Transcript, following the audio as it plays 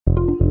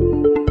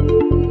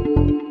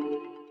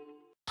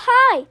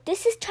Hi,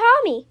 this is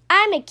Tommy.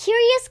 I'm a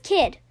curious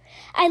kid.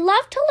 I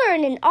love to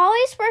learn and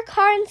always work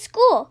hard in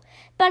school,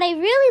 but I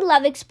really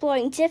love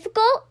exploring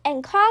difficult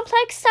and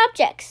complex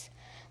subjects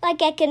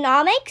like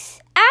economics,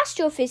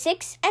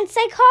 astrophysics, and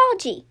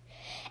psychology.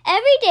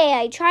 Every day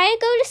I try to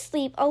go to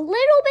sleep a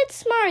little bit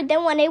smarter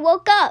than when I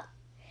woke up.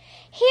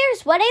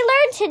 Here's what I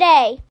learned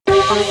today.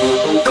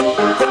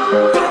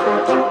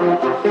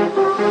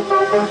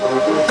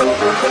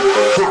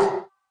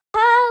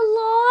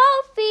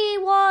 Hello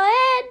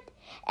everyone,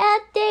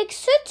 and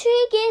thanks for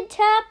tuning in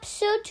to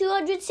episode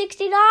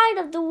 269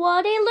 of the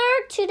What I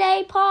Learned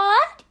Today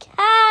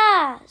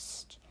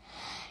podcast.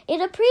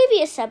 In a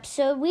previous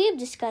episode, we have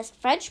discussed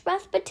French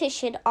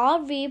mathematician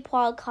Henri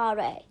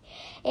Poincaré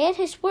and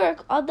his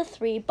work on the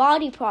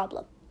three-body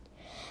problem.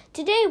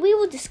 Today, we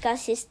will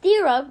discuss his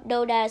theorem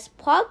known as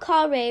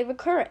Poincaré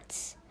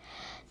recurrence.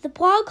 The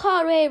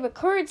Poincaré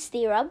recurrence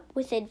theorem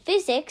within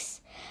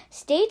physics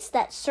states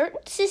that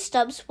certain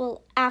systems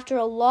will, after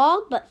a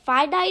long but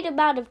finite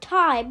amount of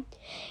time,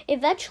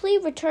 eventually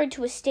return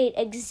to a state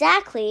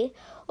exactly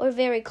or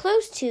very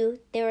close to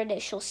their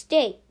initial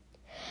state.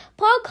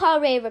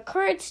 Poincaré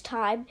recurrence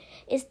time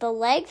is the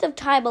length of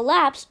time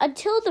elapsed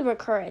until the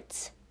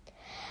recurrence.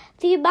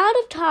 The amount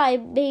of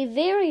time may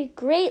vary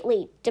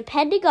greatly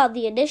depending on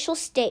the initial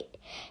state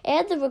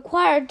and the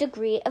required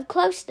degree of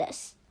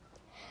closeness.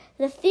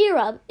 The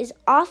theorem is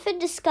often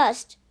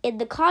discussed in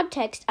the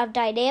context of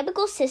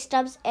dynamical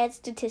systems and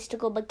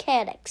statistical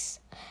mechanics.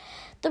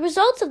 The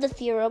results of the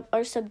theorem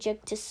are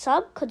subject to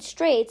some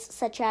constraints,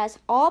 such as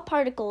all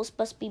particles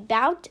must be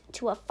bound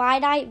to a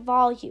finite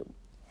volume.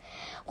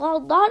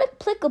 While not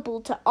applicable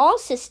to all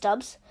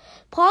systems,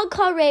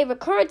 Poincaré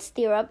recurrence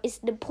theorem is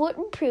an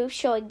important proof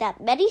showing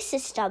that many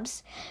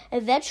systems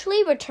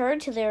eventually return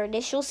to their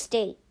initial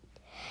state.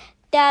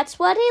 That's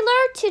what I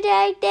learned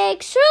today.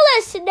 Thanks for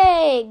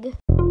listening.